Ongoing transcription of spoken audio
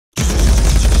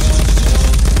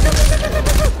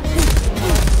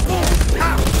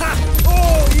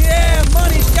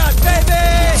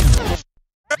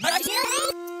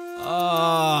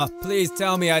Please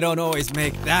tell me I don't always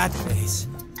make that face.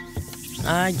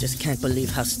 I just can't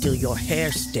believe how still your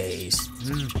hair stays.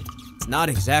 It's not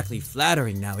exactly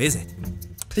flattering now, is it?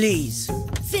 Please,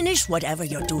 finish whatever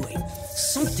you're doing.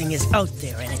 Something is out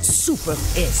there and it's super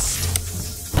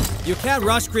pissed. You can't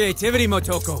rush creativity,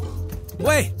 Motoko.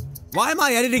 Wait, why am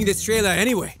I editing this trailer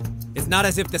anyway? It's not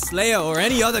as if the Slayer or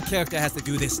any other character has to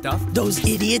do this stuff. Those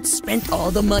idiots spent all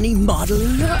the money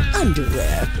modeling your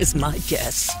underwear, is my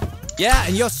guess. Yeah,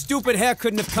 and your stupid hair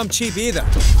couldn't have come cheap either.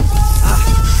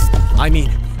 I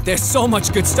mean, there's so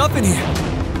much good stuff in here.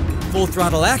 Full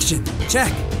throttle action,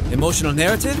 check. Emotional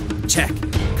narrative, check.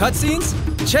 Cutscenes,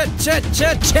 check,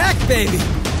 baby.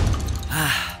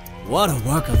 What a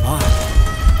work of art.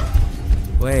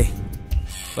 Wait,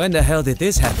 when the hell did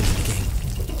this happen in the game?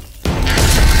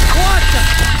 What the?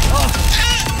 Oh.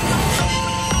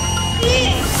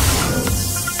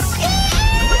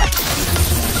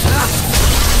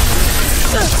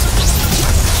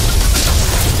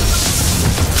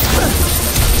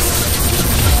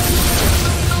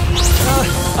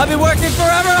 I've been working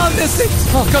forever on this thing!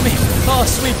 Oh, come here. Oh,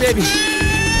 sweet baby.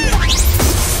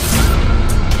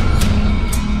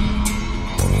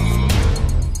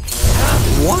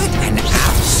 What an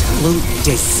absolute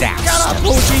disaster. Shut up,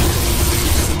 Poochie!